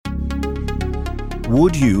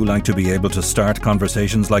Would you like to be able to start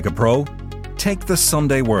conversations like a pro? Take the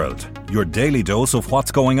Sunday World, your daily dose of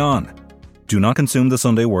what's going on. Do not consume the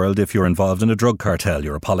Sunday World if you're involved in a drug cartel,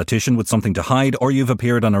 you're a politician with something to hide, or you've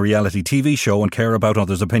appeared on a reality TV show and care about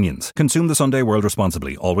others' opinions. Consume the Sunday World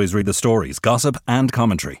responsibly. Always read the stories, gossip and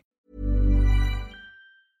commentary.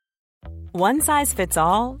 One size fits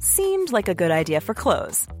all seemed like a good idea for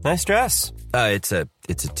clothes. Nice dress. It's a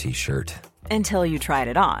t-shirt. Until you tried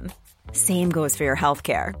it on. Same goes for your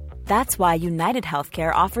healthcare. That's why United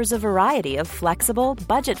Healthcare offers a variety of flexible,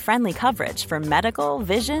 budget-friendly coverage for medical,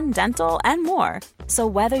 vision, dental, and more. So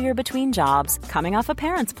whether you're between jobs, coming off a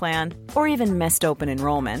parent's plan, or even missed open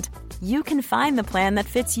enrollment, you can find the plan that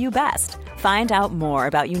fits you best. Find out more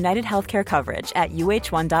about United Healthcare coverage at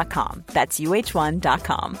uh1.com. That's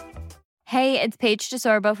uh1.com. Hey, it's Paige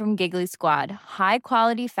DeSorbo from Giggly Squad. High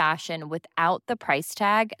quality fashion without the price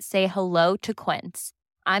tag. Say hello to Quince.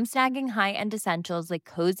 I'm snagging high-end essentials like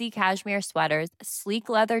cozy cashmere sweaters, sleek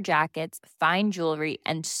leather jackets, fine jewelry,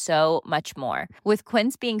 and so much more. With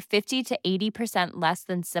Quince being 50 to 80% less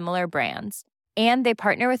than similar brands. And they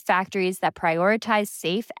partner with factories that prioritize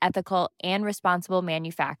safe, ethical, and responsible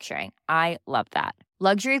manufacturing. I love that.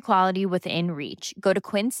 Luxury quality within reach. Go to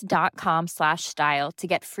quince.com/style to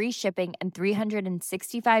get free shipping and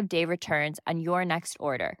 365-day returns on your next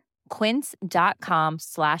order.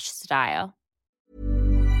 Quince.com/style.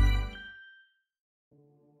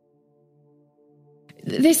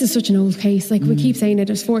 This is such an old case. Like we keep saying it,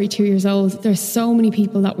 it's 42 years old. There's so many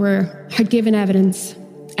people that had given evidence,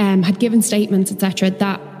 had given statements, etc.,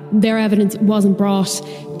 that their evidence wasn't brought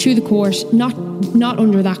to the court, not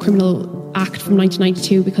under that Criminal Act from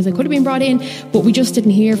 1992, because it could have been brought in, but we just didn't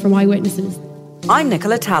hear from eyewitnesses. I'm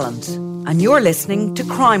Nicola Tallant, and you're listening to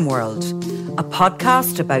Crime World, a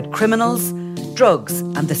podcast about criminals, drugs,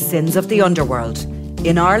 and the sins of the underworld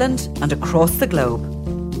in Ireland and across the globe.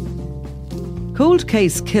 Cold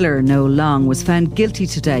case killer Noel Long was found guilty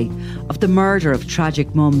today of the murder of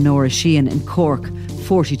tragic mum Nora Sheehan in Cork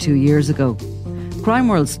 42 years ago. Crime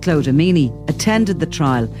World's Claude Amini attended the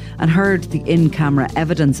trial and heard the in-camera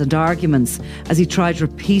evidence and arguments as he tried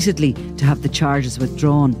repeatedly to have the charges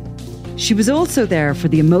withdrawn. She was also there for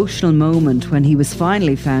the emotional moment when he was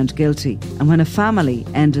finally found guilty and when a family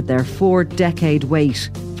ended their 4-decade wait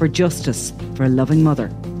for justice for a loving mother.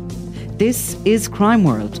 This is Crime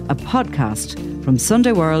World, a podcast from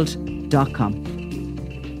SundayWorld.com.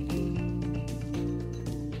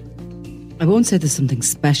 I won't say there's something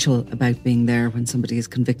special about being there when somebody is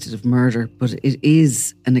convicted of murder, but it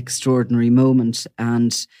is an extraordinary moment,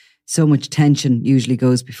 and so much tension usually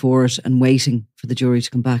goes before it and waiting for the jury to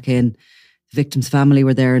come back in. The victim's family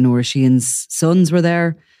were there, Nora Sheehan's sons were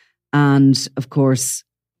there, and of course,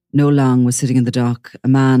 Noel Long was sitting in the dock, a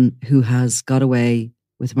man who has got away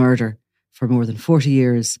with murder for more than 40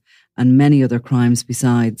 years and many other crimes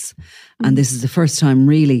besides. And this is the first time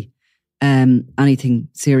really anything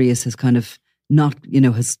serious has kind of not,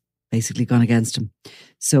 has basically gone against him.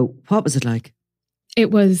 So what was it like? It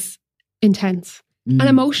was intense and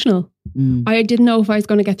emotional. I didn't know if I was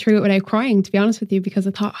going to get through it without crying, to be honest with you, because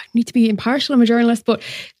I thought I need to be impartial. I'm a journalist, but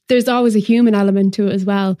there's always a human element to it as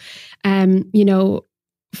well.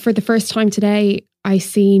 For the first time today, I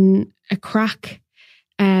seen a crack.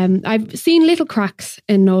 I've seen little cracks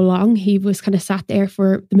in Noel Long. He was kind of sat there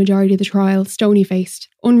for the majority of the trial, stony-faced,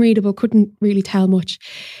 unreadable, couldn't really tell much.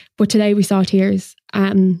 But today we saw tears.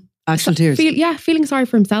 Actual tears? Feeling sorry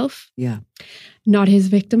for himself. Yeah. Not his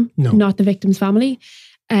victim, No. not the victim's family.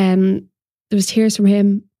 There was tears from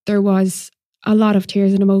him. There was a lot of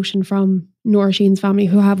tears and emotion from Nora Sheehan's family,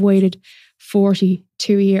 who have waited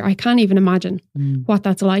 42 years. I can't even imagine what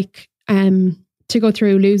that's like. To go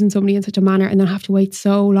through losing somebody in such a manner and then have to wait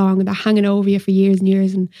so long, and they're hanging over you for years and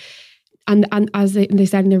years. And as they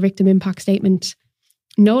said in their victim impact statement,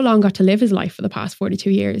 Noel Long got to live his life for the past 42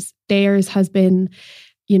 years. Theirs has been,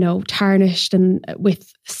 tarnished and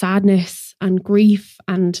with sadness and grief,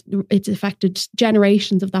 and it's affected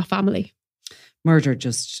generations of that family. Murder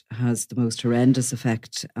just has the most horrendous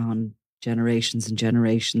effect on generations and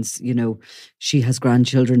generations. She has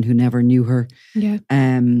grandchildren who never knew her. Yeah.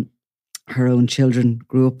 Her own children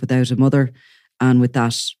grew up without a mother, and with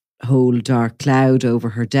that whole dark cloud over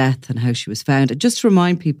her death and how she was found. And just to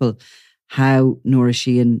remind people how Nora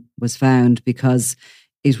Sheehan was found, because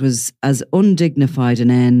it was as undignified an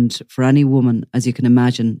end for any woman as you can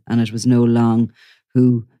imagine, and it was Noel Long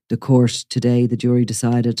who the court today, the jury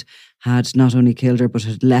decided, had not only killed her but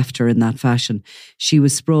had left her in that fashion. She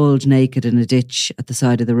was sprawled naked in a ditch at the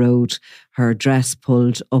side of the road, her dress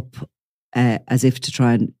pulled up as if to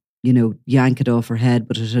try and yank it off her head,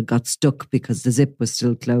 but it had got stuck because the zip was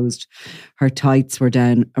still closed. Her tights were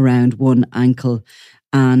down around one ankle,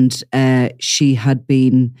 and she had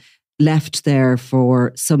been left there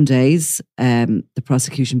for some days, the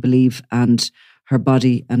prosecution believe, and her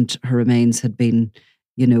body and her remains had been,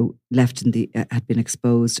 left had been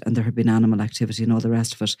exposed, and there had been animal activity and all the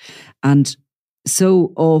rest of it. And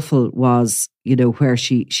so awful was, where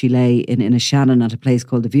she lay in a Shannon at a place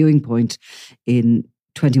called the Viewing Point in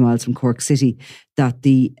 20 miles from Cork City, that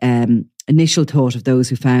the initial thought of those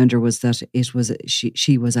who found her was that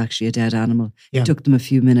she was actually a dead animal. Yeah. It took them a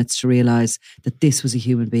few minutes to realise that this was a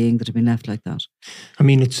human being that had been left like that. I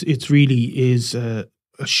mean, it's really is a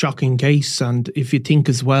shocking case. And if you think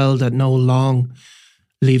as well that Noel Long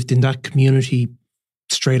lived in that community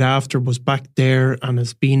straight after, was back there and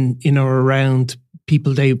has been in or around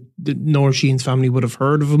people, Nora Sheehan's family would have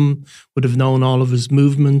heard of him, would have known all of his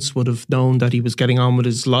movements, would have known that he was getting on with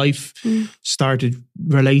his life, started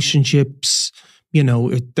relationships.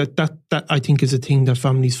 That I think is a thing that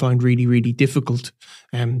families find really, really difficult.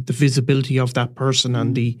 The visibility of that person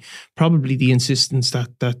and probably the insistence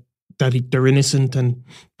that they're innocent and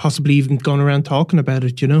possibly even going around talking about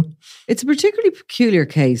it, It's a particularly peculiar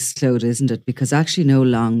case, Claude, isn't it? Because actually Noel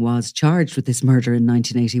Long was charged with this murder in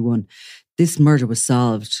 1981. This murder was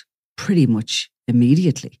solved pretty much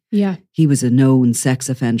immediately. Yeah. He was a known sex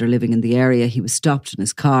offender living in the area. He was stopped in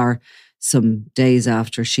his car some days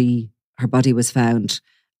after her body was found,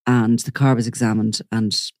 and the car was examined,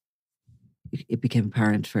 and it became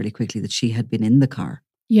apparent fairly quickly that she had been in the car.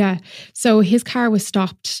 Yeah. So his car was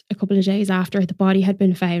stopped a couple of days after the body had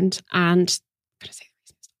been found. And can I say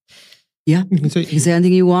the reason? Yeah. You can say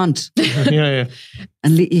anything you want. Yeah.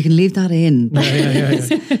 And you can leave that in.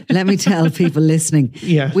 Yeah. Let me tell people listening.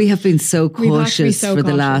 Yeah. We have been so cautious for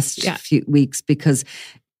the last few weeks, because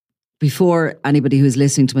before anybody who's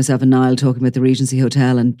listening to myself and Niall talking about the Regency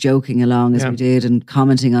Hotel and joking along as we did and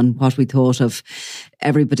commenting on what we thought of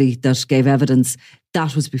everybody that gave evidence,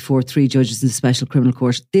 that was before 3 judges in the Special Criminal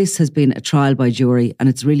Court. This has been a trial by jury, and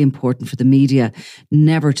it's really important for the media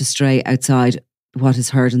never to stray outside what is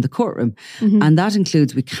heard in the courtroom. Mm-hmm. And that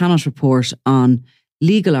includes, we cannot report on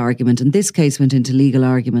legal argument. And this case went into legal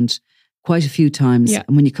argument quite a few times. Yeah.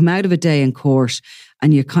 And when you come out of a day in court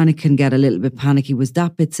and you kind of can get a little bit panicky, was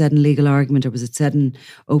that bit said in legal argument or was it said in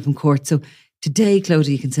open court? So today,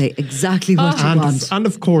 Claudia, you can say exactly what you want. And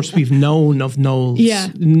of course, we've known of Noel's. Yeah.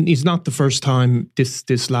 It's not the first time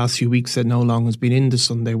this last few weeks that Noel Long has been in the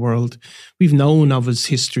Sunday World. We've known of his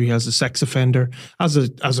history as a sex offender, as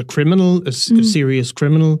a criminal, a serious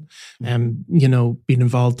criminal, being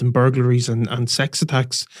involved in burglaries and sex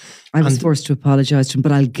attacks. I was forced to apologise to him,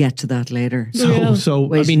 but I'll get to that later. So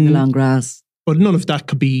Waiting in the long grass. But none of that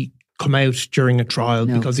could come out during a trial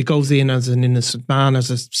because he goes in as an innocent man, as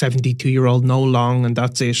a 72-year-old Noel Long, and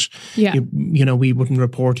that's it. Yeah. We wouldn't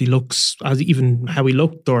report he looks, as even how he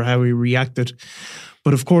looked or how he reacted.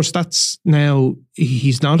 But of course, that's now,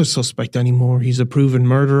 he's not a suspect anymore. He's a proven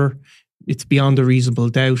murderer. It's beyond a reasonable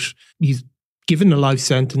doubt. He's given a life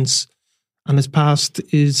sentence, and his past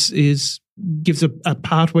gives a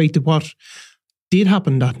pathway to what did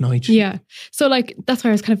happen that night. Yeah. So that's why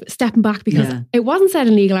I was kind of stepping back, because it wasn't said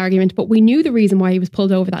in legal argument, but we knew the reason why he was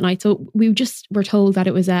pulled over that night. So we just were told that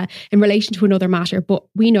it was in relation to another matter, but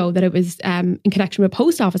we know that it was in connection with a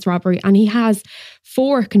post office robbery, and he has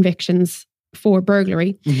 4 convictions for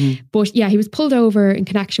burglary. Mm-hmm. But yeah, he was pulled over in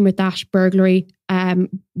connection with that burglary,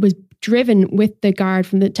 was driven with the guard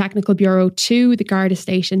from the technical bureau to the Garda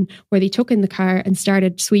station, where they took in the car and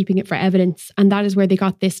started sweeping it for evidence. And that is where they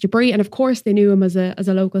got this debris. And of course they knew him as a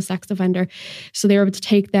local sex offender. So they were able to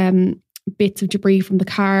take them bits of debris from the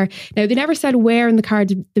car. Now, they never said where in the car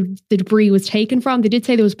the debris was taken from. They did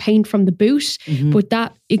say there was paint from the boot, but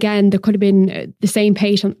that, again, there could have been the same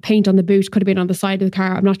paint on the boot, could have been on the side of the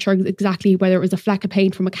car. I'm not sure exactly whether it was a fleck of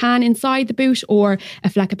paint from a can inside the boot or a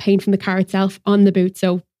fleck of paint from the car itself on the boot.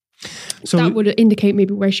 So that would indicate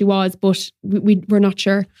maybe where she was, but we're not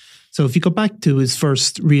sure. So if you go back to his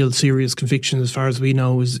first real serious conviction, as far as we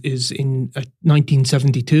know, is in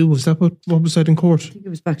 1972. Was that what was that in court? I think it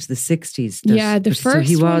was back to the 60s. The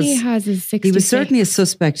first one he has is 66. He was certainly a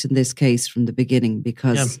suspect in this case from the beginning,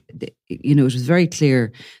 because it was very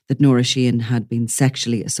clear that Nora Sheehan had been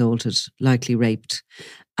sexually assaulted, likely raped,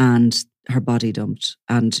 and her body dumped.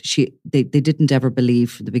 And they didn't ever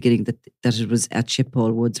believe from the beginning that it was at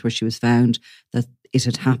Shiphall Woods where she was found, that it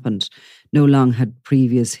had happened. Noel Long had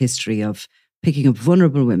previous history of picking up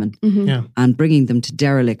vulnerable women and bringing them to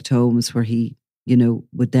derelict homes where he,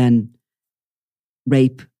 would then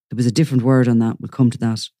rape. There was a different word on that. We'll come to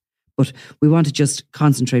that. But we want to just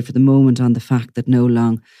concentrate for the moment on the fact that Noel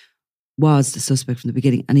Long was the suspect from the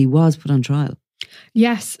beginning, and he was put on trial.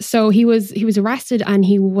 Yes, so he was arrested and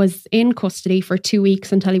he was in custody for 2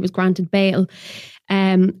 weeks until he was granted bail,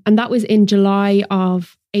 and that was in July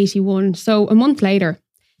of 81. So a month later,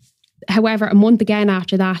 however, a month again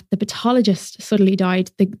after that, the pathologist suddenly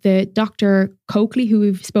died. The Dr. Coakley, who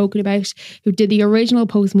we've spoken about, who did the original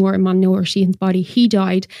postmortem on Nora Sheehan's body, he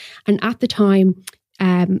died, and at the time,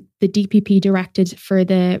 the DPP directed for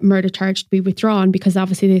the murder charge to be withdrawn because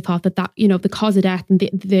obviously they thought that the cause of death and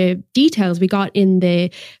the details we got in the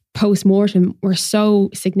post-mortem were so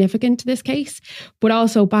significant to this case. But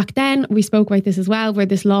also back then, we spoke about this as well, where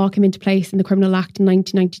this law came into place in the Criminal Act in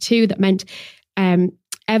 1992 that meant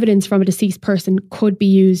evidence from a deceased person could be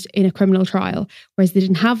used in a criminal trial, whereas they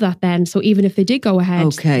didn't have that then. So even if they did go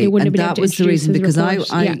ahead, they wouldn't have been able to introduce the reason, because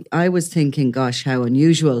I was thinking, gosh, how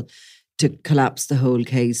unusual to collapse the whole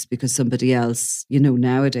case because somebody else,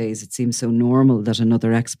 nowadays it seems so normal that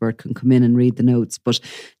another expert can come in and read the notes, but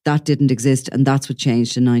that didn't exist, and that's what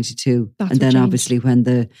changed in 92. And then obviously when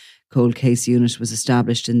the cold case unit was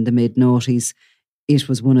established in the mid-noughties, it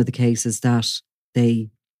was one of the cases that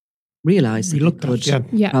they realised they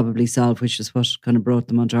could probably solve, which is what kind of brought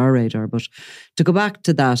them onto our radar. But to go back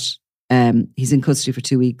to that, he's in custody for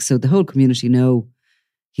 2 weeks, so the whole community know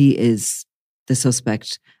he is the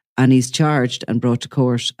suspect. And he's charged and brought to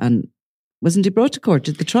court. And wasn't he brought to court?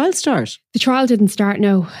 Did the trial start? The trial didn't start,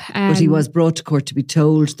 no. But he was brought to court to be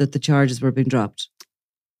told that the charges were being dropped.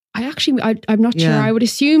 I'm not sure. I would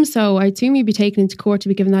assume so. I'd assume he'd be taken into court to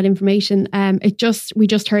be given that information. We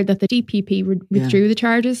just heard that the DPP withdrew the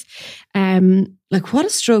charges. What a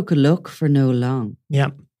stroke of luck for Noel Long. Yeah.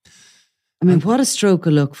 I mean, what a stroke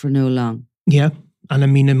of luck for Noel Long. Yeah. And I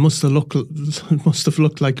mean, it must have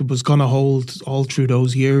looked like it was going to hold all through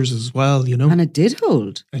those years as well, And it did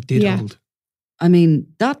hold. It did hold. I mean,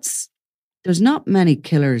 there's not many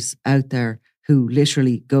killers out there who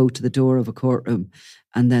literally go to the door of a courtroom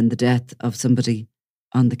and then the death of somebody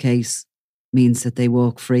on the case means that they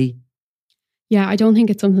walk free. Yeah, I don't think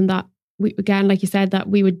it's something that we, again, like you said, that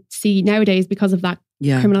we would see nowadays because of that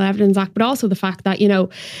Criminal Evidence Act, but also the fact that,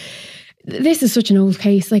 this is such an old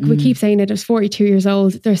case. We keep saying it was 42 years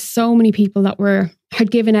old. There's so many people that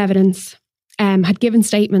had given evidence, had given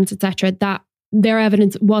statements, etc., that their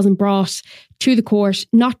evidence wasn't brought to the court,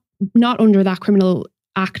 not under that Criminal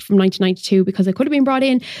Act from 1992, because it could have been brought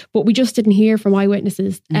in, but we just didn't hear from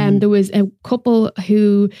eyewitnesses. There was a couple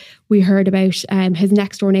who we heard about, his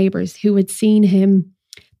next door neighbours, who had seen him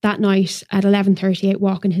that night at 11:38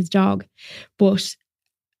 walking his dog, but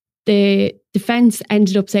the defence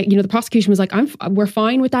ended up saying, the prosecution was like, we're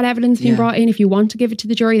fine with that evidence being brought in. If you want to give it to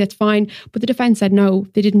the jury, that's fine. But the defence said no,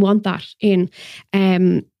 they didn't want that in.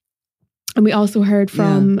 And we also heard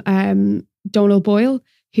from Donald Boyle,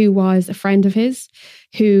 who was a friend of his,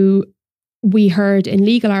 who we heard in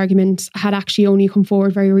legal argument had actually only come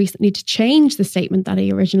forward very recently to change the statement that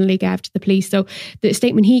he originally gave to the police. So the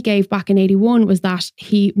statement he gave back in 81 was that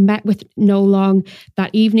he met with Noel Long that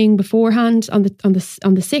evening beforehand on the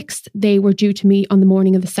 6th. They were due to meet on the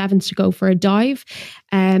morning of the 7th to go for a dive.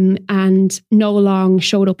 And Noel Long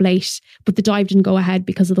showed up late, but the dive didn't go ahead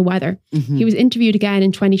because of the weather. Mm-hmm. He was interviewed again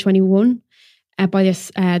in 2021 by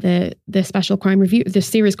this the special crime review, the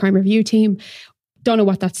serious crime review team. Don't know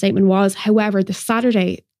what that statement was. However, the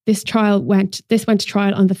Saturday, this went to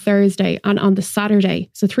trial on the Thursday, and on the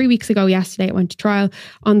Saturday, so 3 weeks ago yesterday, it went to trial.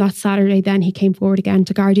 On that Saturday, then he came forward again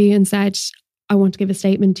to Gardaí and said, I want to give a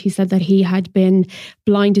statement. He said that he had been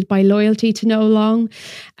blinded by loyalty to Noel Long,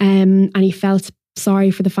 and he felt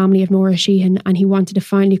sorry for the family of Nora Sheehan, and he wanted to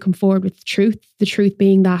finally come forward with the truth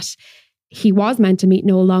being that he was meant to meet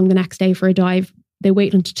Noel Long the next day for a dive. They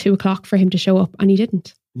waited until 2:00 for him to show up, and he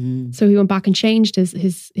didn't. So he went back and changed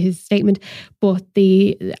his statement, but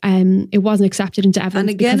it wasn't accepted into evidence. And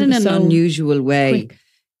again, in an unusual way,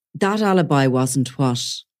 that alibi wasn't what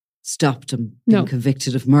stopped him being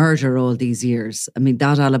convicted of murder all these years. I mean,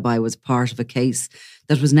 that alibi was part of a case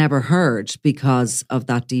that was never heard because of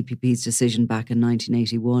that DPP's decision back in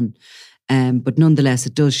 1981. But nonetheless,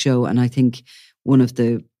 it does show, and I think one of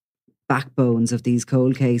the backbones of these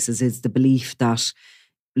cold cases is the belief that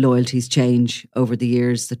loyalties change over the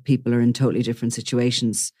years, that people are in totally different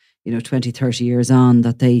situations, 20, 30 years on,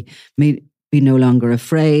 that they may be no longer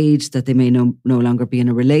afraid, that they may no longer be in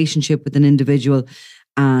a relationship with an individual.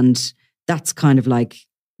 And that's kind of like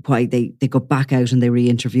why they go back out and they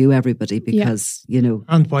re-interview everybody because,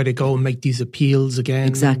 And why they go and make these appeals again.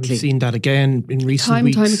 Exactly. We've seen that again in recent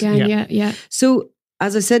weeks. Time again, yeah. So,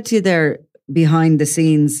 as I said to you there, behind the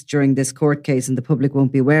scenes during this court case, and the public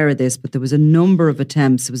won't be aware of this, but there was a number of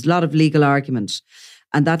attempts. There was a lot of legal argument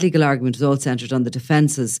And that legal argument was all centred on the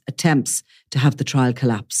defence's attempts to have the trial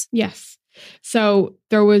collapse. Yes. So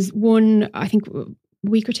there was one, I think,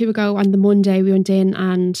 week or two ago on the Monday we went in,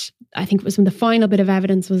 and I think it was when the final bit of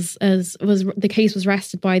evidence was the case was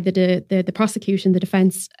rested by the prosecution. The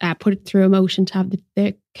defence put it through a motion to have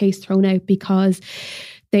the case thrown out because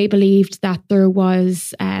they believed that there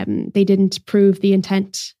was they didn't prove the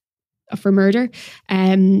intent for murder.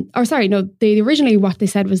 They originally what they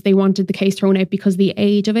said was they wanted the case thrown out because the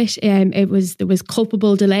age of it. There was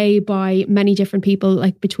culpable delay by many different people,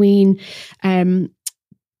 like between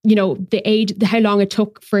the age, how long it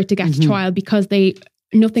took for it to get to trial, because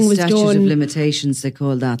nothing was done. Statute of limitations, they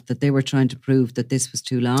call that they were trying to prove that this was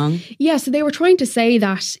too long. Yeah, so they were trying to say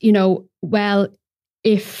that,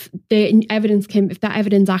 if that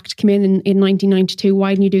Evidence Act came in 1992, why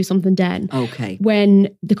didn't you do something then? Okay. When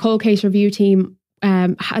the cold case review team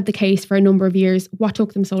had the case for a number of years, what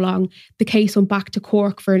took them so long? The case went back to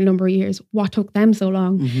Cork for a number of years. What took them so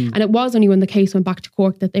long? And it was only when the case went back to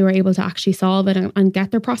Cork that they were able to actually solve it and get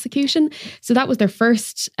their prosecution. So that was their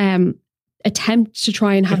first attempt to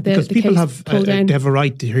try and have the people case pulled down. They have a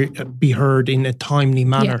right to be heard in a timely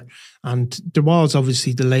manner. Yeah. And there was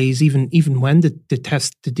obviously delays, even when the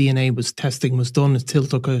DNA testing was done. It still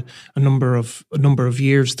took a number of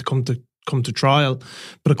years to come to trial.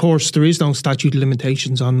 But of course, there is no statute of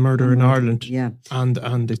limitations on murder in Ireland. Yeah.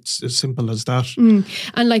 And it's as simple as that. And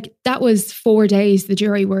that was 4 days the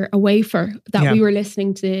jury were away for that. Yeah. We were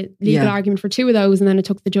listening to legal argument for 2 of those, and then it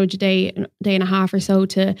took the judge a day and a half or so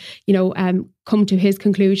to, come to his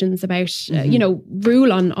conclusions about,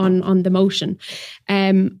 rule on the motion.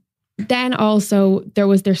 Then also there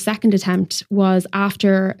was their second attempt was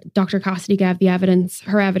after Dr. Cassidy gave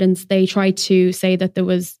her evidence, they tried to say that there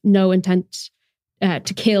was no intent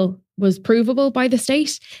to kill was provable by the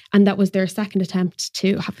state. And that was their second attempt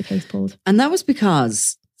to have the case pulled. And that was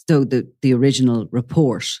because the original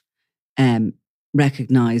report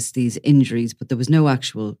recognised these injuries, but there was no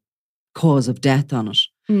actual cause of death on it.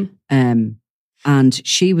 And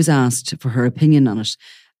she was asked for her opinion on it.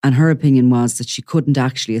 And her opinion was that she couldn't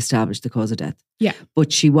actually establish the cause of death. Yeah.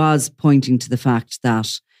 But she was pointing to the fact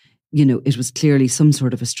that, it was clearly some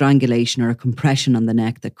sort of a strangulation or a compression on the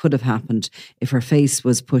neck that could have happened if her face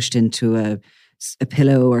was pushed into a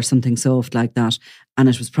pillow or something soft like that. And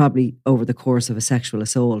it was probably over the course of a sexual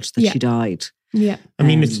assault that she died. Yeah. I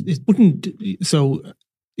mean,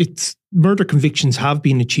 it's murder convictions have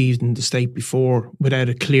been achieved in the state before without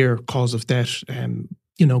a clear cause of death.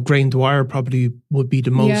 Graham Dwyer probably would be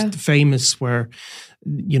the most famous, where,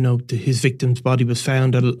 his victim's body was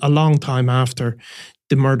found a long time after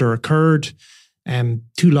the murder occurred,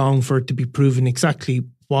 too long for it to be proven exactly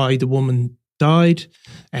why the woman died.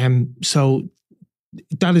 So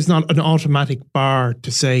that is not an automatic bar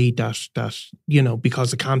to say that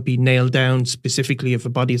because it can't be nailed down specifically if a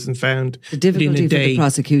body isn't found. The difficulty for the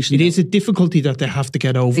prosecution. It is a difficulty that they have to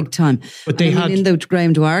get over. Big time. But in the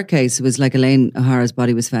Graham Dwyer case, it was like Elaine O'Hara's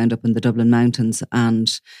body was found up in the Dublin Mountains, and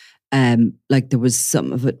there was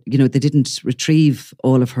some of it, they didn't retrieve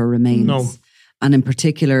all of her remains. No. And in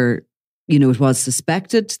particular, it was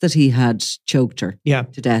suspected that he had choked her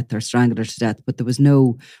to death or strangled her to death, but there was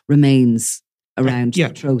no remains around the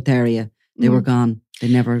throat area. They were gone. They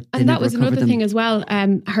never And that was another thing as well.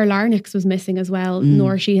 Her larynx was missing as well,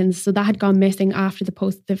 Nora Sheehan's. So that had gone missing after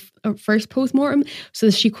the first post-mortem. So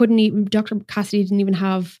she couldn't even, Dr. Cassidy didn't even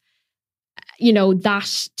have,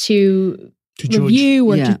 that to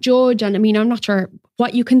review or to judge. And I mean, I'm not sure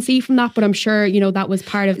what you can see from that, but I'm sure, that was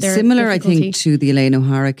part of their similar, difficulty. I think, to the Elaine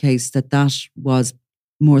O'Hara case, that was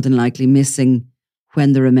more than likely missing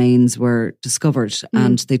when the remains were discovered.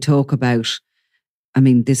 And they talk about, I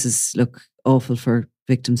mean, this is, awful for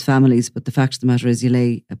victims' families, but the fact of the matter is you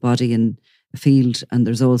lay a body in a field and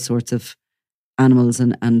there's all sorts of animals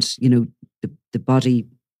and the body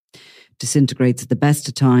disintegrates at the best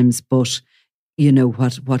of times, but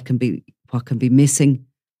what can be missing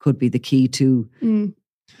could be the key to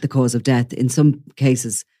the cause of death. In some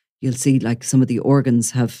cases, you'll see some of the organs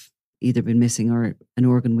have either been missing or an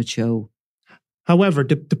organ would show. However,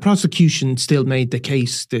 the prosecution still made the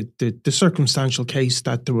case, the circumstantial case,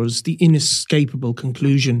 that there was the inescapable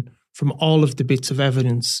conclusion from all of the bits of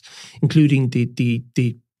evidence, including the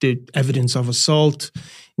evidence of assault,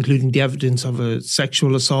 including the evidence of a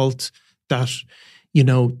sexual assault, that,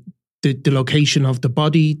 the location of the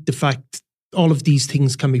body, the fact all of these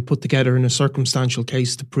things can be put together in a circumstantial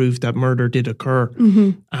case to prove that murder did occur.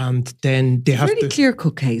 And then they have a pretty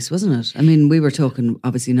clear-cut case, wasn't it? I mean, we were talking,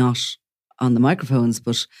 obviously not on the microphones,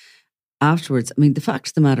 but afterwards, I mean, the fact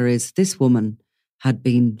of the matter is this woman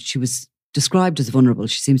she was described as vulnerable.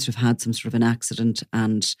 She seems to have had some sort of an accident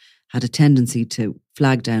and had a tendency to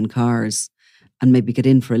flag down cars and maybe get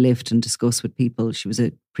in for a lift and discuss with people.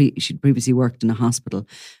 She'd previously worked in a hospital,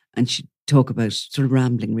 and she'd talk about, sort of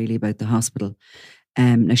rambling really about the hospital.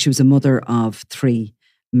 Now, she was a mother of 3,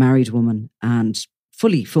 married woman, and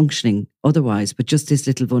fully functioning otherwise, but just this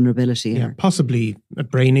little vulnerability. Yeah, possibly a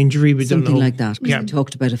brain injury. We don't know. Something like that. Yeah. We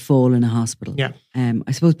talked about a fall in a hospital. Yeah.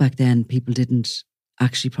 I suppose back then people didn't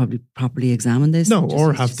actually probably properly examine this. No, Just or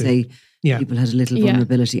used have to to. say Yeah. people had a little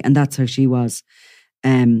vulnerability, and that's how she was.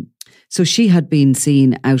 So she had been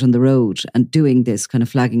seen out on the road and doing this kind of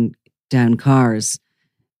flagging down cars.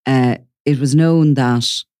 It was known that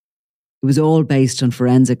it was all based on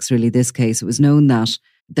forensics, really, this case. It was known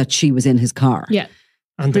that she was in his car. Yeah.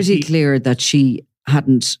 And Pretty clear that she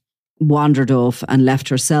hadn't wandered off and left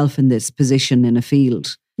herself in this position in a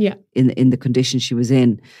field. Yeah. In the condition she was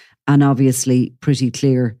in. And obviously pretty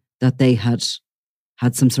clear that they had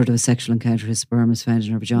some sort of a sexual encounter. His sperm was found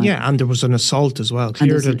in her vagina. Yeah, and there was an assault as well.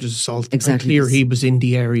 Clear that there was assault. Exactly. And clear he was in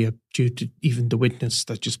the area due to even the witness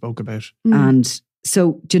that you spoke about. And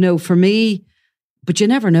so, for me, but you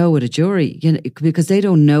never know with a jury, because they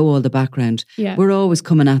don't know all the background. Yeah. We're always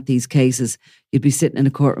coming at these cases. You'd be sitting in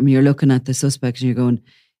a courtroom, you're looking at the suspect and you're going,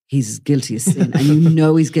 he's as guilty as sin, and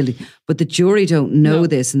he's guilty. But the jury don't know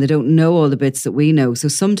this, and they don't know all the bits that we know. So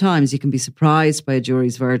sometimes you can be surprised by a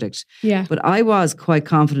jury's verdict. Yeah. But I was quite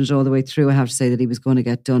confident all the way through, I have to say, that he was going to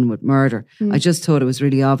get done with murder. I just thought it was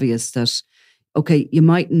really obvious that, okay, you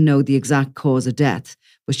mightn't know the exact cause of death,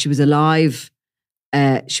 but she was alive,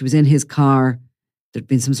 she was in his car, there'd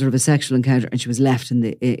been some sort of a sexual encounter, and she was left in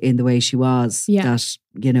the way she was. Yeah.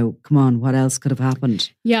 That, come on, what else could have happened?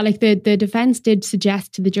 Yeah, like the defence did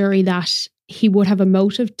suggest to the jury that he would have a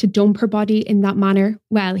motive to dump her body in that manner.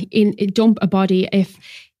 Well, dump a body if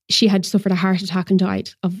she had suffered a heart attack and died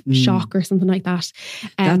of shock or something like that.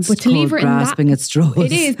 That's but to leave her grasping at straws.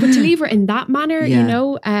 It is, but to leave her in that manner, Yeah.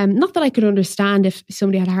 not that I could understand if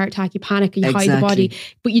somebody had a heart attack, you panic, you hide the body,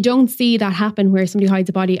 but you don't see that happen where somebody hides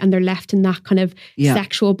a body and they're left in that kind of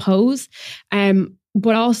sexual pose.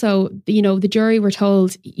 But also, the jury were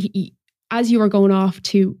told, as you were going off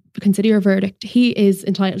to consider your verdict, he is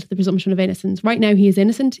entitled to the presumption of innocence. Right now, he is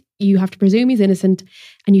innocent. You have to presume he's innocent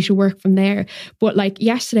and you should work from there. But like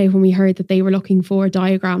yesterday, when we heard that they were looking for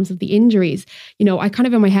diagrams of the injuries, I kind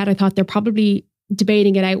of in my head, I thought they're probably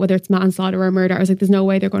debating it out, whether it's manslaughter or murder. I was like, there's no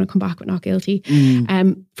way they're going to come back with not guilty.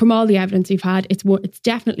 From all the evidence we've had, it's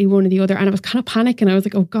definitely one or the other. And I was kind of panicking. I was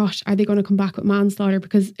like, oh gosh, are they going to come back with manslaughter?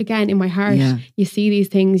 Because again, in my heart, you see these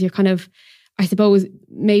things, you're kind of, I suppose,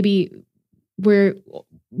 maybe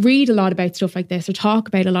read a lot about stuff like this or talk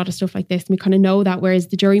about a lot of stuff like this, and we kind of know that, whereas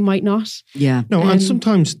the jury might not. Yeah. No, and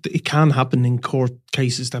sometimes it can happen in court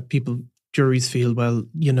cases that juries feel, well,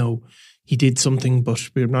 he did something, but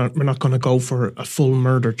we're not going to go for a full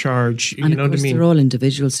murder charge. And you know of course, what I mean? they're all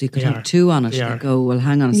individuals, so you could have 2 on it. They go, well,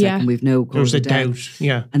 hang on a second, we've no cause There's a of doubt.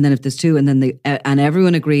 Yeah. And then if there's 2, and then and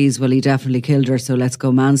everyone agrees, well, he definitely killed her, so let's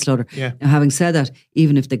go manslaughter. Yeah. Now, having said that,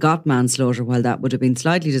 even if they got manslaughter, well, that would have been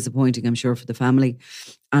slightly disappointing, I'm sure, for the family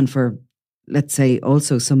and for, let's say,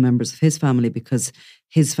 also some members of his family, because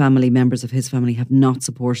members of his family have not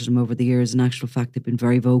supported him over the years. In actual fact, they've been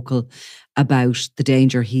very vocal about the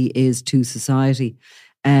danger he is to society.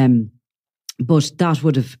 But that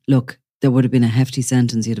would have, there would have been a hefty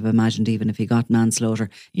sentence, you'd have imagined, even if he got manslaughter.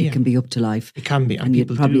 It can be up to life. It can be. And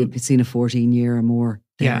you'd probably have seen a 14-year or more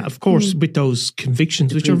there. Yeah, of course, with those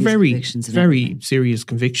convictions, which are very, very serious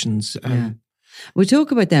convictions. We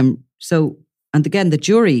talk about them. So, and again, the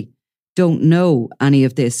jury don't know any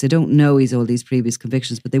of this. They don't know he's all these previous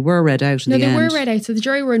convictions, but they were read out in the end. No, they were read out. So the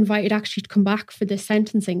jury were invited actually to come back for the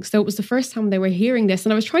sentencing. So it was the first time they were hearing this.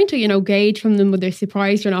 And I was trying to, gauge from them whether they're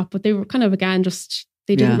surprised or not, but they were kind of, again,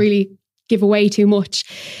 they didn't really give away too much.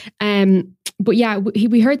 But yeah,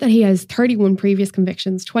 we heard that he has 31 previous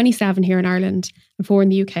convictions, 27 here in Ireland and 4 in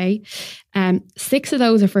the UK. 6 of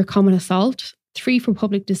those are for common assault, 3 for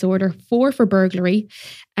public disorder, 4 for burglary.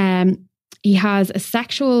 He has a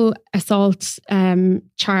sexual assault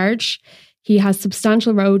charge. He has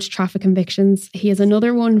substantial road traffic convictions. He has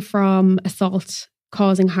another one from assault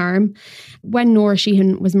causing harm. When Nora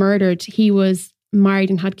Sheehan was murdered, he was married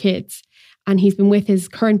and had kids. And he's been with his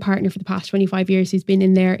current partner for the past 25 years. He's been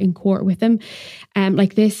in there in court with him.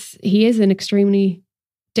 He is an extremely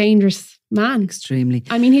dangerous man. Extremely.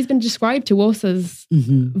 I mean, he's been described to us as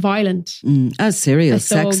violent. As serial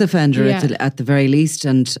sex offender at the very least.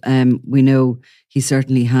 And we know he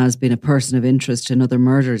certainly has been a person of interest in other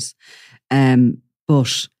murders.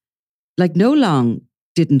 But Noel Long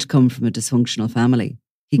didn't come from a dysfunctional family.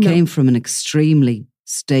 He came from an extremely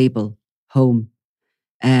stable home.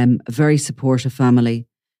 A very supportive family,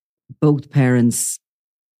 both parents,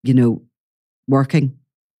 working,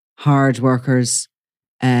 hard workers,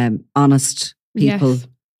 honest people, Yes.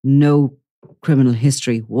 no criminal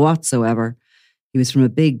history whatsoever. He was from a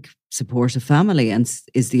big supportive family and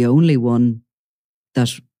is the only one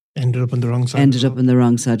that Ended up on the wrong side. ended up on the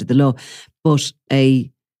wrong side of the law. But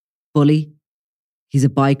a bully, he's a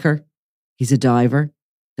biker, he's a diver.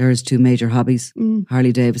 There are his two major hobbies,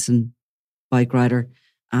 Harley Davidson, bike rider,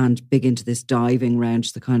 and big into this diving round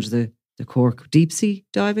the kind of the Cork deep sea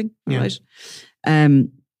diving, right?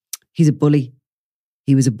 He's a bully.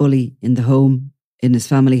 He was a bully in the home, in his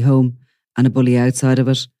family home, and a bully outside of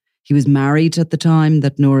it. He was married at the time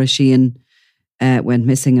that Nora Sheehan went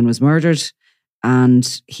missing and was murdered,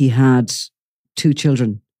 and he had 2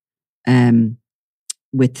 children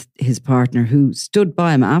with his partner, who stood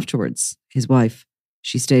by him afterwards. His wife,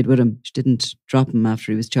 she stayed with him. She didn't drop him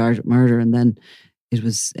after he was charged with murder, and then it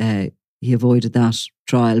was he avoided that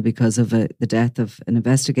trial because of the death of an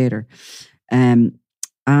investigator. And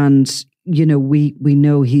we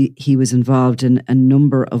know he was involved in a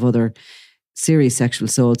number of other serious sexual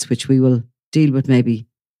assaults, which we will deal with maybe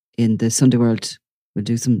in the Sunday World. We'll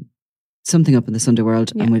do something up in the Sunday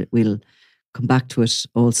World, and we'll come back to it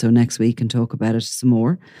also next week and talk about it some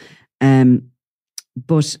more.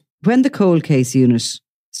 But when the cold case unit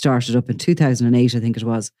started up in 2008, I think it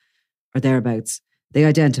was, or thereabouts, they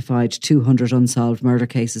identified 200 unsolved murder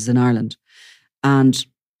cases in Ireland. And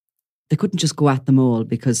they couldn't just go at them all,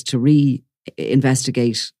 because to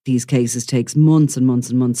re-investigate these cases takes months and months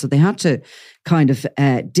and months. So they had to kind of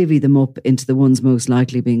divvy them up into the ones most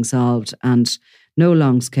likely being solved. And Noel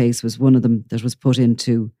Long's case was one of them that was put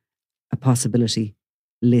into a possibility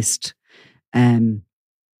list. And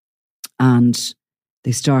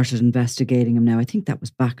they started investigating him now. I think that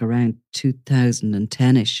was back around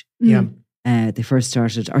 2010-ish. Yeah. They first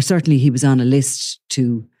started, or certainly he was on a list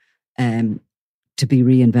to be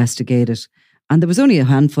reinvestigated. And there was only a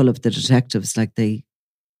handful of the detectives, like they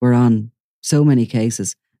were on so many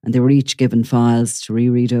cases, and they were each given files to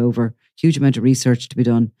reread over, huge amount of research to be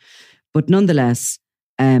done. But nonetheless,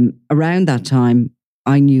 around that time,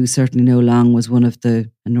 I knew certainly Noel Long was one of and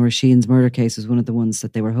Nora Sheehan's murder case was one of the ones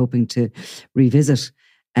that they were hoping to revisit.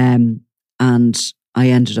 And I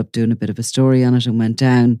ended up doing a bit of a story on it and went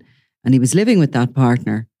down. And he was living with that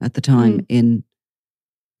partner at the time in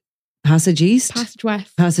Passage East?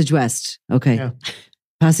 Passage West. Okay. Yeah.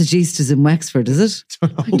 Passage East is in Wexford, is it? I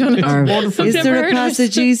don't know. Is there a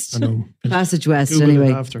Passage East? I know. Passage West, Google anyway.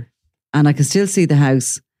 it after. And I can still see the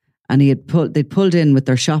house. And they'd pulled in with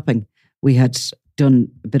their shopping. We had done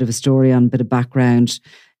a bit of a story on, a bit of background.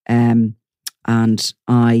 And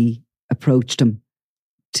I approached him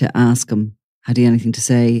to ask him, had he anything to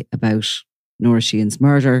say about Nora Sheehan's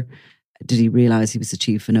murder? Did he realise he was the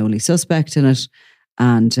chief and only suspect in it?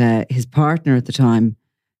 And his partner at the time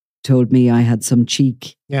told me I had some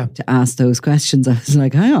cheek to ask those questions. I was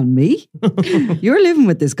like, hang on, me? You're living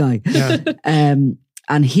with this guy. Yeah. And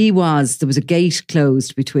there was a gate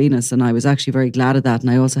closed between us, and I was actually very glad of that. And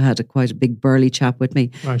I also had quite a big burly chap with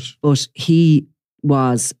me. Right. But he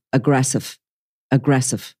was aggressive.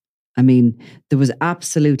 I mean, there was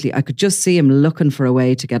absolutely, I could just see him looking for a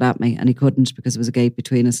way to get at me, and he couldn't because there was a gate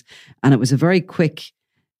between us. And it was a very quick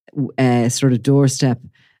sort of doorstep,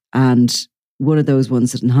 and one of those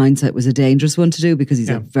ones that in hindsight was a dangerous one to do, because he's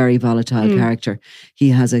a very volatile character. He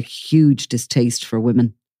has a huge distaste for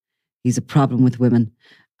women. He's a problem with women,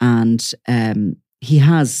 and he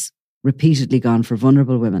has repeatedly gone for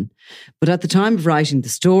vulnerable women. But at the time of writing the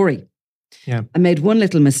story, I made one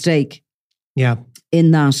little mistake. Yeah.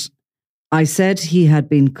 In that I said he had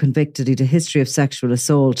been convicted, he had a history of sexual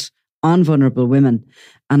assault on vulnerable women.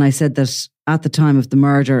 And I said that at the time of the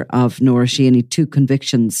murder of Nora Sheehan, he had 2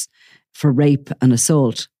 convictions for rape and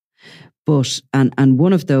assault. But, and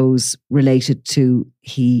one of those related to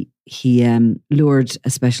he lured a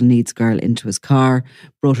special needs girl into his car,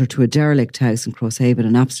 brought her to a derelict house in Crosshaven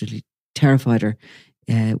and absolutely terrified her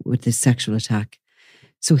with this sexual attack.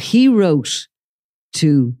 So he wrote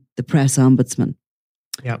to the press ombudsman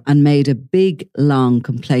and made a big, long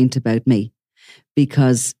complaint about me,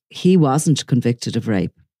 because he wasn't convicted of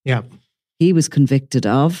rape. Yeah. He was convicted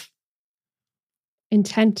of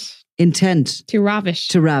Intent to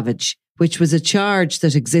ravage, which was a charge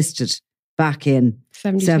that existed back in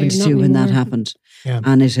 72 when that happened. Yeah.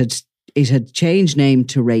 And it had changed name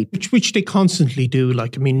to rape. Which they constantly do.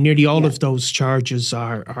 Like, I mean, nearly all of those charges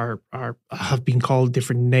have been called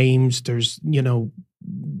different names. There's,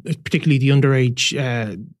 particularly the underage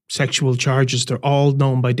sexual charges, they're all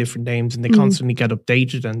known by different names and they constantly get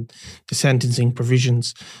updated, and the sentencing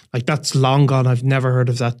provisions, like, that's long gone. I've never heard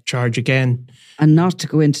of that charge again. And not to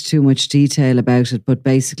go into too much detail about it, but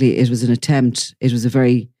basically it was an attempt.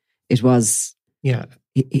 Anyway,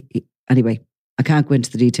 I can't go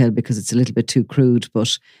into the detail because it's a little bit too crude,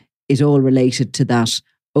 but it all related to that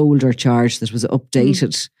older charge that was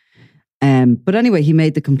updated. But anyway, he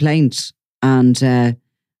made the complaint, and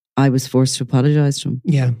I was forced to apologise to him.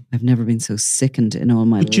 Yeah. I've never been so sickened in all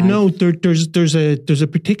my life. But you know, there's a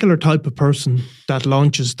particular type of person that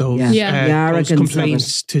launches those, those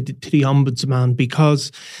complaints to the ombudsman,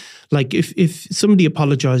 because, like, if somebody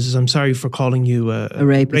apologises, I'm sorry for calling you a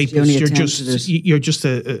rapist. You're just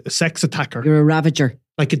a sex attacker. You're a ravager.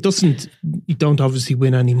 Like, you don't obviously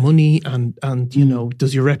win any money, and you know,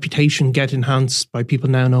 does your reputation get enhanced by people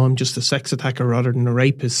now know I'm just a sex attacker rather than a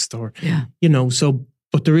rapist, or you know, so.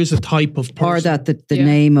 But there is a type of person. Or that the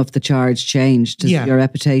name of the charge changed. Does your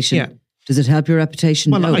reputation? Yeah. Does it help your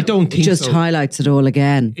reputation? Well, no, I don't think it just highlights it all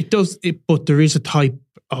again. It does. But there is a type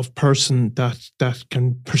of person that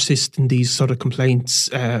can persist in these sort of complaints.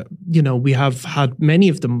 You know, we have had many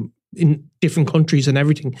of them in different countries and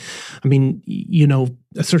everything. I mean, you know,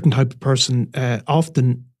 a certain type of person,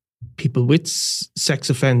 often people with sex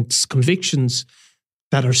offence convictions,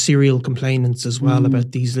 that are serial complainants as well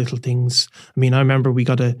about these little things. I mean, I remember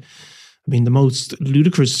the most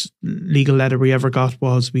ludicrous legal letter we ever got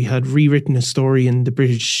was we had rewritten a story in the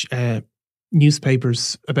British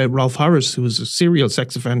newspapers about Rolf Harris, who was a serial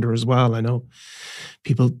sex offender as well. I know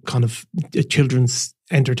people kind of a children's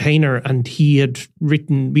entertainer, and we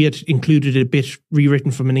had included a bit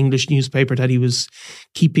rewritten from an English newspaper that he was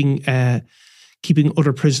keeping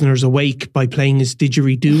other prisoners awake by playing his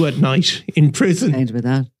didgeridoo at night in prison. Complained about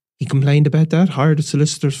that. He complained about that, hired a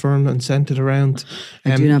solicitor's firm and sent it around.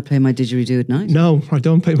 I do not play my didgeridoo at night. No, I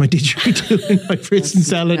don't play my didgeridoo in my prison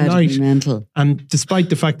cell at night. Mental. And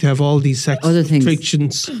despite the fact I have all these sex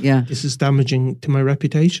convictions, this is damaging to my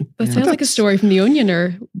reputation. But it sounds like a story from The Onion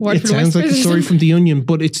or Waterford. It sounds like a story from The Onion,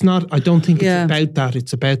 but it's not. I don't think it's about that.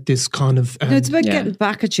 It's about this kind of... no, it's about getting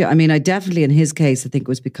back at you. I mean, I definitely, in his case, I think it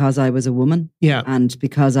was because I was a woman. Yeah. And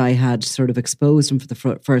because I had sort of exposed him for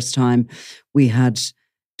the first time, we had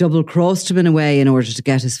double-crossed him in a way in order to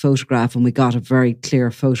get his photograph, and we got a very clear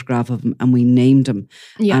photograph of him, and we named him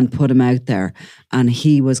and put him out there, and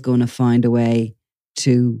he was going to find a way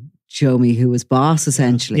to show me who was boss,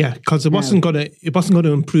 essentially. Yeah, because it wasn't going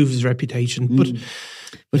to improve his reputation.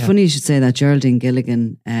 But funny you should say that. Geraldine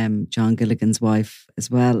Gilligan, John Gilligan's wife as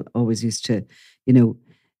well, always used to, you know,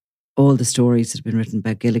 all the stories that have been written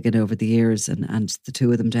about Gilligan over the years, and the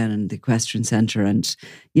two of them down in the Equestrian Centre, and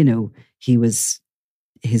you know,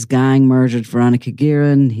 his gang murdered Veronica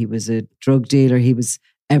Guerin. He was a drug dealer. He was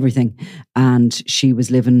everything. And she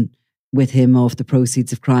was living with him off the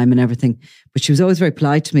proceeds of crime and everything. But she was always very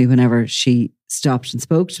polite to me whenever she stopped and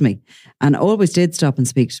spoke to me, and always did stop and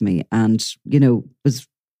speak to me, and, you know, was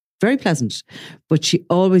very pleasant. But she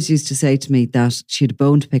always used to say to me that she had a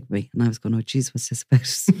bone to pick with me. And I was going, oh, geez, what's this about?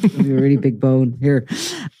 It's going to be a really big bone here.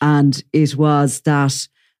 And it was that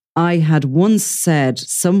I had once said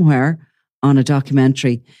somewhere on a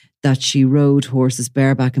documentary that she rode horses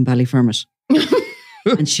bareback in Ballyfermot.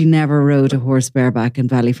 And she never rode a horse bareback in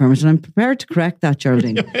Ballyfermot. And I'm prepared to correct that,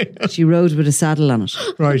 Geraldine. She rode with a saddle on it.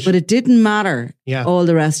 Right. But it didn't matter, all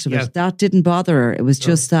the rest of it. That didn't bother her. It was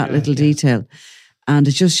just that little detail. And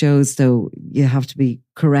it just shows, though, you have to be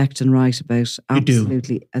correct and right about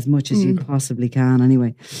absolutely as much as you possibly can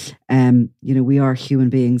anyway. You know, we are human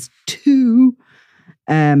beings too.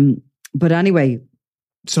 But anyway...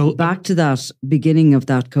 So back to that beginning of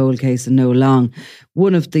that cold case in Noel Long,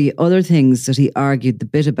 one of the other things that he argued the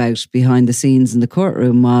bit about behind the scenes in the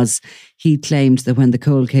courtroom was he claimed that when the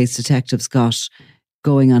cold case detectives got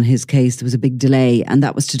going on his case, there was a big delay, and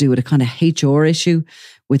that was to do with a kind of HR issue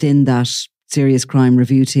within that serious crime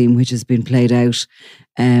review team, which has been played out,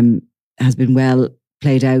 has been well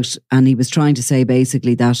played out. And he was trying to say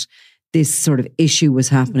basically that this sort of issue was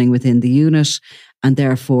happening within the unit, and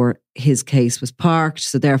therefore his case was parked,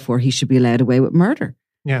 so therefore he should be allowed away with murder.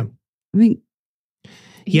 Yeah. I mean...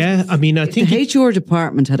 Yeah, I mean, I think... The HR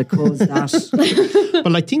department had caused that.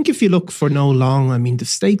 Well, I think if you look for Noel Long, I mean, the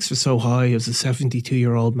stakes were so high as a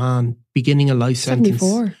 72-year-old man beginning a life sentence.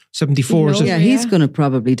 74. Yeah, he's going to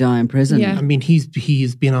probably die in prison. Yeah. I mean,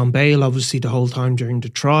 he's been on bail, obviously, the whole time during the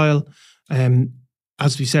trial.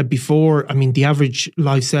 As we said before, I mean, the average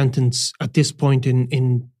life sentence at this point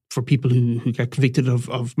in for people who get convicted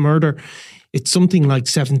of murder, it's something like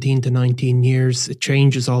 17 to 19 years. It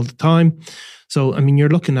changes all the time. So, I mean, you're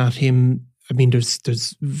looking at him I mean,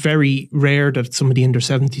 there's very rare that somebody in their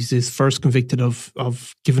 70s is first convicted of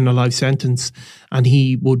given a life sentence, and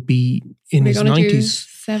he would be in his 90s.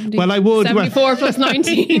 70, well, I would. 74 plus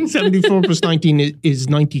 19. 74 plus 19 is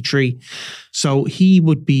 93. So he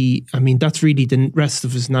would be, I mean, that's really the rest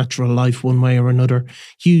of his natural life, one way or another.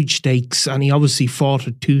 Huge stakes, and he obviously fought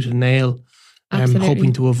it tooth and nail,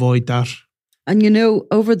 hoping to avoid that. And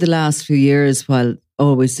over the last few years, while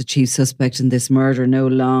always the chief suspect in this murder,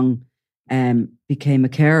 Noel Long became a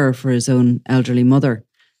carer for his own elderly mother,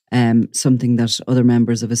 something that other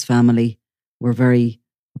members of his family were very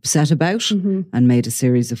upset about and made a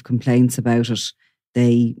series of complaints about it.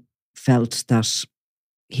 They felt that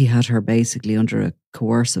he had her basically under a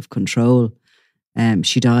coercive control.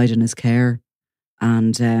 She died in his care,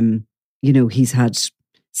 and he's had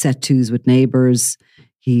set twos with neighbours.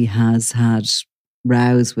 He has had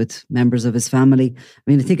rows with members of his family. I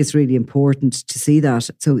mean, I think it's really important to see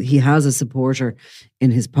that. So he has a supporter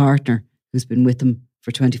in his partner who's been with him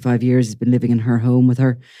for 25 years. He's been living in her home with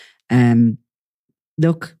her.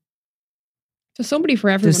 Look, there's somebody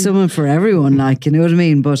for everyone. There's someone for everyone, like, you know what I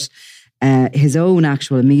mean? But his own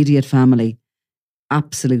actual immediate family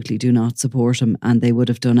absolutely do not support him, and they would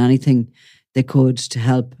have done anything they could to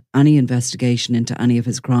help any investigation into any of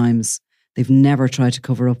his crimes. They've never tried to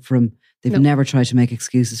cover up for him. They've never tried to make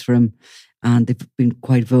excuses for him, and they've been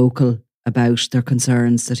quite vocal about their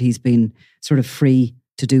concerns that he's been sort of free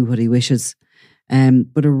to do what he wishes.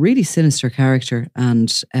 But a really sinister character,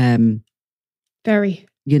 and very.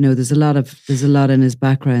 There's a lot in his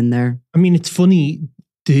background there. I mean, it's funny,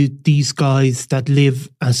 these guys that live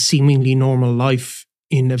a seemingly normal life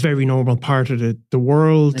in a very normal part of the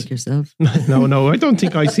world. Like yourself? No, I don't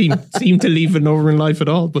think I seem to live a normal life at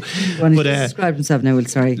all. But describe himself now.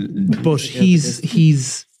 Sorry, but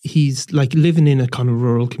he's like living in a kind of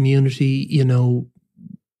rural community.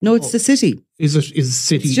 No, it's the city. Is a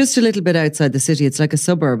city? It's just a little bit outside the city. It's like a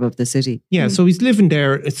suburb of the city. Yeah, so he's living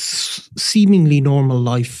there. It's seemingly normal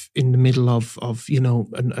life in the middle of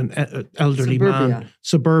an elderly man.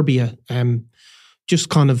 Suburbia. Just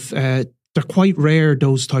kind of they're quite rare,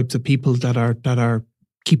 those types of people that are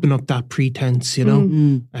keeping up that pretense.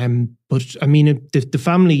 But I mean, the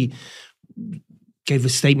family gave a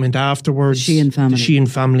statement afterwards. The Sheehan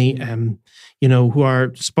family.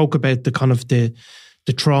 Who spoke about the kind of the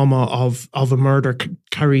trauma of a murder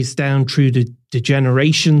carries down through the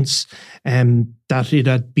generations, that it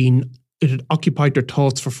had occupied their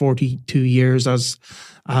thoughts for 42 years, as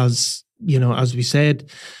we said.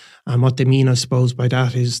 And what they mean, I suppose, by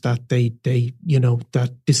that is that they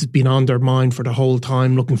that this has been on their mind for the whole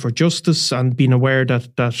time, looking for justice and being aware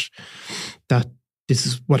that this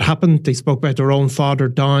is what happened. They spoke about their own father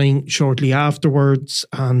dying shortly afterwards,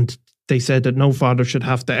 and they said that no father should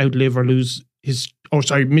have to outlive or lose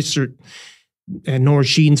Mr. Nora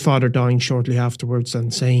Sheehan's father dying shortly afterwards,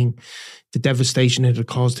 and saying the devastation it had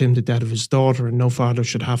caused him, the death of his daughter, and no father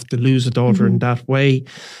should have to lose a daughter in that way.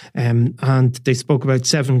 And they spoke about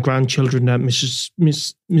 7 grandchildren that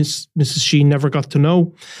Mrs. Sheehan never got to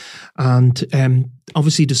know. And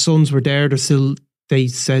obviously the sons were there. They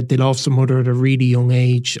said they lost their mother at a really young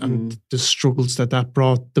age, and the struggles that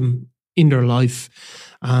brought them in their life.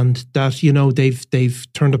 And that,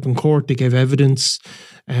 they've turned up in court, they gave evidence,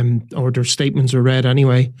 or their statements were read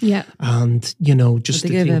anyway. Yeah. But And, they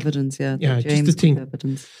gave evidence, yeah. Yeah, James just to think.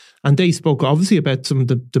 Evidence. And they spoke obviously about some of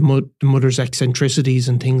the mother's eccentricities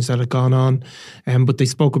and things that had gone on. But they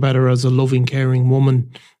spoke about her as a loving, caring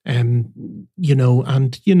woman.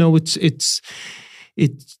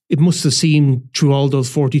 It must have seemed through all those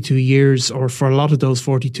 42 years, or for a lot of those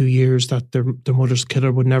 42 years, that their mother's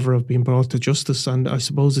killer would never have been brought to justice. And I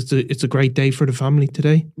suppose it's a great day for the family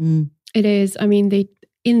today. It is. I mean, they,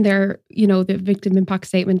 in their, the victim impact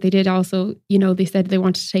statement, they did also, they said they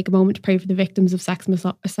wanted to take a moment to pray for the victims of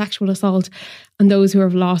sexual assault and those who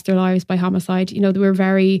have lost their lives by homicide. They were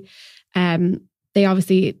very, they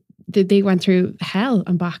obviously, they went through hell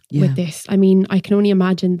and back with this. I mean, I can only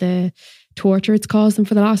imagine the torture it's caused them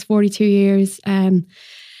for the last 42 years. And,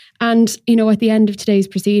 at the end of today's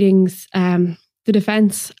proceedings, the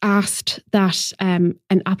defence asked that an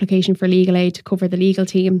application for legal aid to cover the legal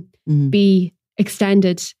team be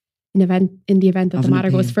extended in the event that the matter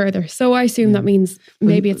goes further. So I assume that means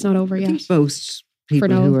maybe it's not over yet. Most people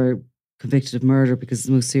who are convicted of murder, because it's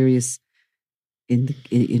the most serious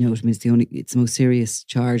it's the most serious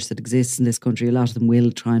charge that exists in this country. A lot of them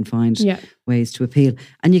will try and find ways to appeal.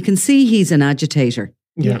 And you can see he's an agitator.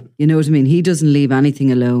 Yeah. You know what I mean? He doesn't leave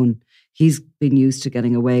anything alone. He's been used to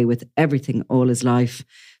getting away with everything all his life.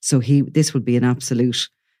 So this would be an absolute,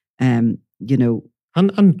 And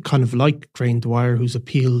kind of like Crane Dwyer, who's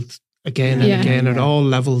appealed again and again at all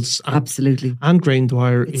levels. Absolutely. And Graham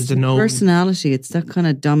Dwyer It's is a known personality. It's that kind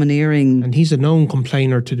of domineering. And he's a known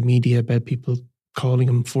complainer to the media about people calling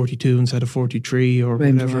him 42 instead of 43 or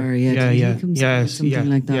Graham whatever. Dwyer, something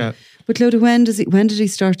like that. Yeah. But Clodagh, when did he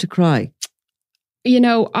start to cry? You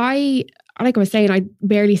know, like I was saying, I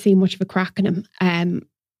barely seen much of a crack in him.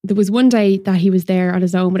 There was one day that he was there on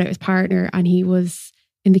his own without his partner, and he was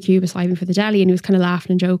in the queue beside me for the deli, and he was kind of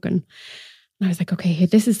laughing and joking. And I was like, okay,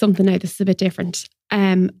 this is something now. This is a bit different.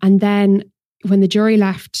 And then when the jury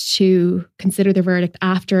left to consider the verdict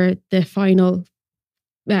after the final,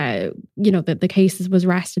 the cases was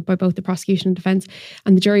rested by both the prosecution and defence,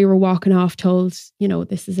 and the jury were walking off, told,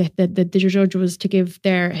 this is it. The judge was to give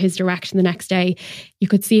his direction the next day. You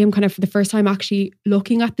could see him kind of for the first time actually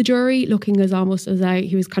looking at the jury, looking as almost as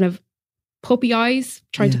he was kind of puppy eyes,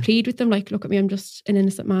 trying to plead with them, like, look at me, I'm just an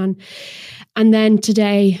innocent man. And then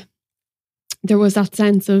today, there was that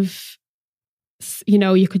sense of,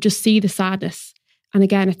 you could just see the sadness. And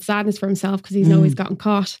again, it's sadness for himself because he's always gotten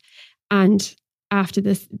caught. And after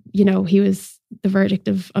this, he was the verdict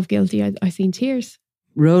of guilty. I seen tears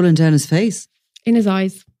rolling down his face, in his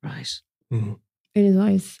eyes, right? In his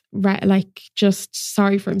eyes, right? Like just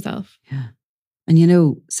sorry for himself. Yeah,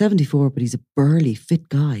 and 74, but he's a burly, fit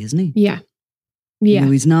guy, isn't he? Yeah, yeah.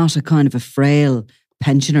 He's not a kind of a frail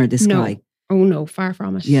pensioner. This guy. Oh no, far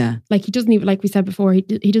from it. Yeah, like he doesn't even, like we said before, he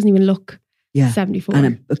doesn't even look. 74.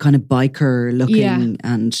 And a kind of biker looking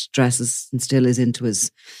and dresses and still is into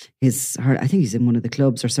his I think he's in one of the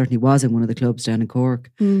clubs, or certainly was in one of the clubs down in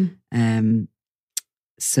Cork.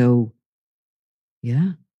 So,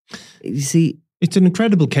 yeah. You see, it's an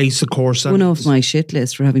incredible case, of course. One off my shit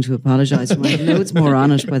list for having to apologise. I have loads more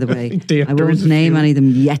on it, by the way. I won't name any of them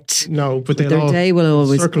yet. No, but their day will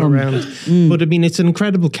always circle come around. But I mean, it's an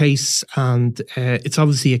incredible case, and it's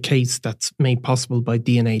obviously a case that's made possible by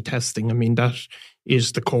DNA testing. I mean, that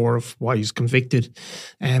is the core of why he's convicted.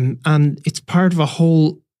 And it's part of a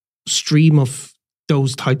whole stream of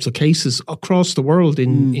those types of cases across the world,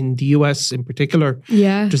 in the US in particular.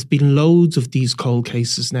 Yeah. There's been loads of these cold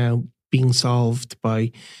cases now being solved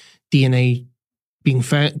by DNA being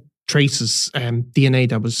traces, DNA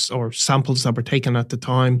that was, or samples that were taken at the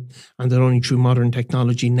time, and that only through modern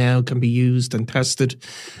technology now can be used and tested.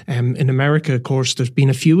 In America, of course, there's been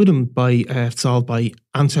a few of them solved by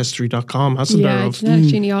Ancestry.com, hasn't there? Yeah, genetic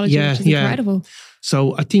genealogy, which is incredible.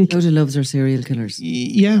 So I think Clodagh loves her serial killers.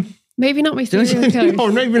 Yeah. Maybe not my serial killers. No,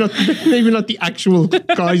 maybe not the actual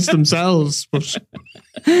guys themselves, but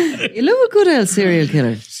you love a good old serial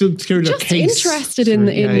killer. Just interested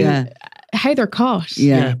in how they're caught.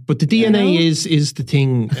 Yeah, but the DNA is the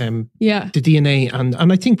thing. The DNA,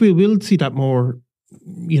 and I think we will see that more,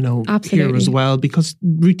 here as well, because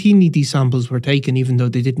routinely these samples were taken, even though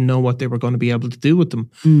they didn't know what they were going to be able to do with them.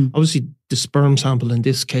 Obviously, the sperm sample in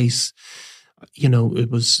this case,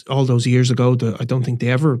 it was all those years ago that I don't think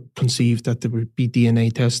they ever conceived that there would be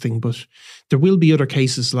DNA testing, but there will be other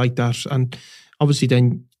cases like that. And obviously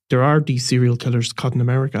then there are these serial killers caught in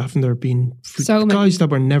America. Haven't there been guys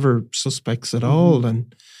that were never suspects at all?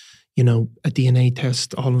 And, a DNA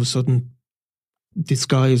test, all of a sudden, this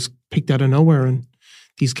guy is picked out of nowhere and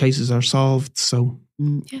these cases are solved. So,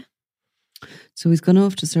 yeah. So he's gone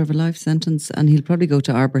off to serve a life sentence, and he'll probably go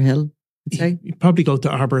to Arbor Hill. He'd probably go to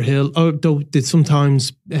Arbor Hill, although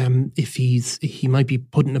sometimes if he might be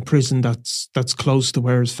put in a prison that's close to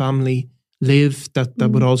where his family live, that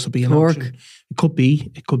would also be an option. It could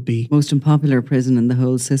be. Most unpopular prison in the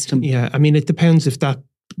whole system. Yeah, I mean, it depends if that,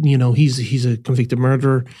 he's a convicted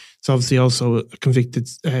murderer. It's obviously also a convicted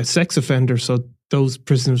sex offender, so those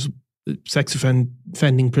prisoners, sex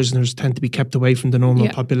offending prisoners, tend to be kept away from the normal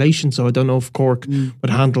population. So I don't know if Cork would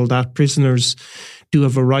handle that. Prisoners do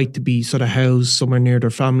have a right to be sort of housed somewhere near their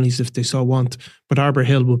families if they so want. But Arbor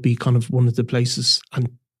Hill would be kind of one of the places and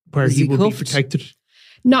where he would be protected.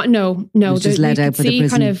 No. Just let out by the prison.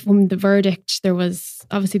 Kind of from the verdict, there was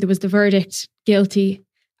the verdict, guilty,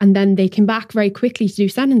 and then they came back very quickly to do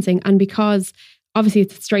sentencing. And because obviously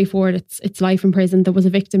it's straightforward, it's life in prison, there was a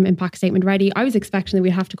victim impact statement ready. I was expecting that we'd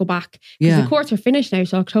have to go back because the courts were finished now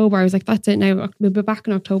till October. I was like, that's it now, we'll be back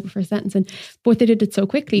in October for sentencing. But they did it so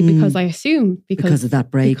quickly because I assume because of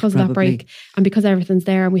that break, and because everything's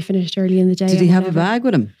there and we finished early in the day. Did he have a bag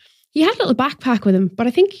with him? He had a little backpack with him, but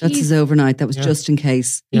I think that's his overnight. That was just in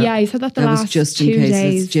case. Yeah, he said that the last was just 2 in case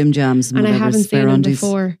days. It's Jim Jams and I haven't seen him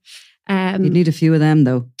before. You'd need a few of them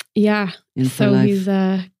though. Yeah, so he's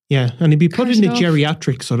yeah, and he'd be put in the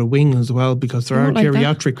geriatric sort of wing as well, because there are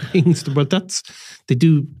geriatric wings. But they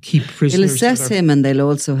do keep prisoners. They'll assess him, and they'll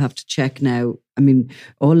also have to check now. I mean,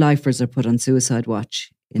 all lifers are put on suicide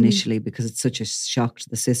watch initially because it's such a shock to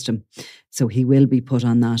the system. So he will be put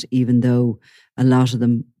on that, even though a lot of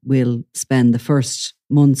them will spend the first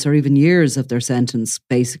months or even years of their sentence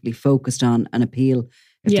basically focused on an appeal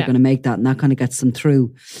if they're going to make that. And that kind of gets them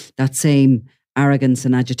through that same arrogance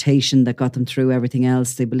and agitation that got them through everything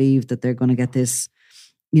else. They believe that they're going to get this,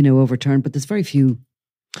 overturned, but there's very few.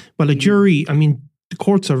 Well, a jury, the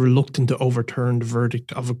courts are reluctant to overturn the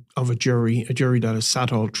verdict of a jury that has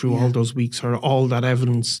sat all through all those weeks or all that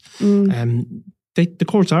evidence. The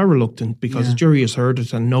courts are reluctant because the jury has heard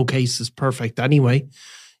it and no case is perfect anyway,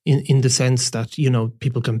 in the sense that,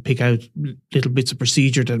 people can pick out little bits of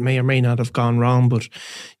procedure that may or may not have gone wrong, but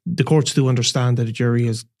the courts do understand that a jury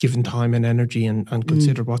has given time and energy and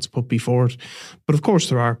considered what's put before it. But of course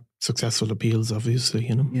there are successful appeals, obviously,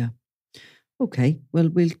 Yeah. Okay, well,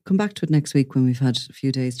 we'll come back to it next week when we've had a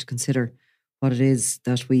few days to consider what it is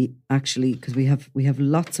that we actually, because we have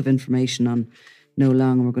lots of information on Noel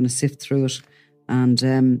Long and we're going to sift through it.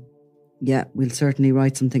 And we'll certainly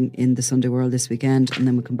write something in the Sunday World this weekend, and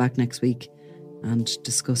then we'll come back next week and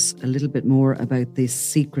discuss a little bit more about this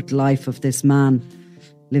secret life of this man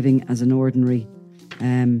living as an ordinary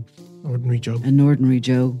Joe. An ordinary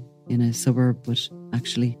Joe in a suburb, but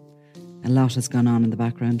actually a lot has gone on in the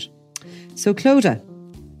background. So, Clodagh,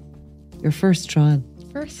 your first trial.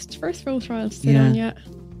 First full trial to sit on,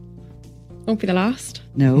 Won't be the last.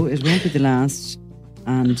 No, it won't be the last.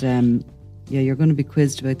 And you're going to be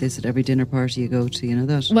quizzed about this at every dinner party you go to, you know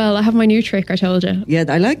that? Well, I have my new trick, I told you. Yeah,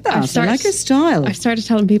 I like that. I like your style. I've started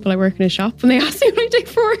telling people I work in a shop when they ask me what I do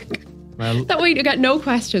for work. Well, that way you get no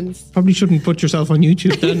questions. Probably shouldn't put yourself on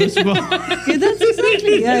YouTube then as well. Yeah, that's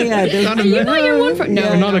exactly. You're one for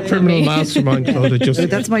not a criminal mastermind, Clodagh.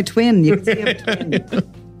 That's my twin. You can say I have a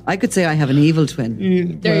twin. I could say I have an evil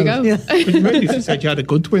twin. There you go. Yeah. Maybe if you said you had a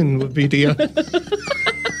good twin would be the...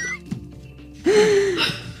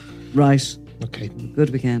 Right. Okay.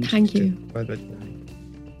 Good weekend. Thank you. Bye-bye.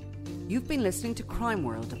 You've been listening to Crime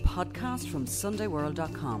World, a podcast from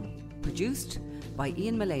SundayWorld.com. Produced by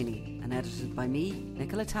Ian Mullaney and edited by me,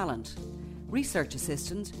 Nicola Tallant. Research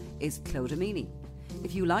assistant is Clodagh Meany.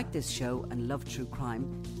 If you like this show and love true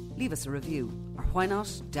crime, leave us a review, or why not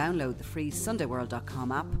download the free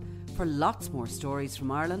SundayWorld.com app for lots more stories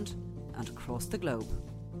from Ireland and across the globe.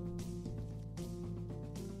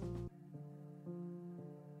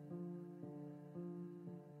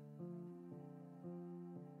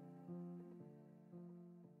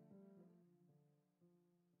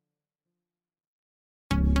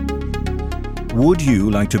 Would you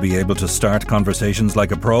like to be able to start conversations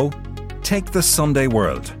like a pro? Take the Sunday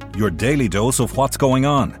World, your daily dose of what's going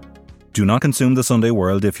on. Do not consume the Sunday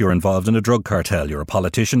World if you're involved in a drug cartel, you're a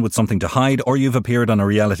politician with something to hide, or you've appeared on a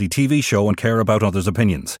reality TV show and care about others'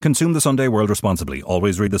 opinions. Consume the Sunday World responsibly.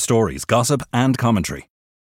 Always read the stories, gossip and commentary.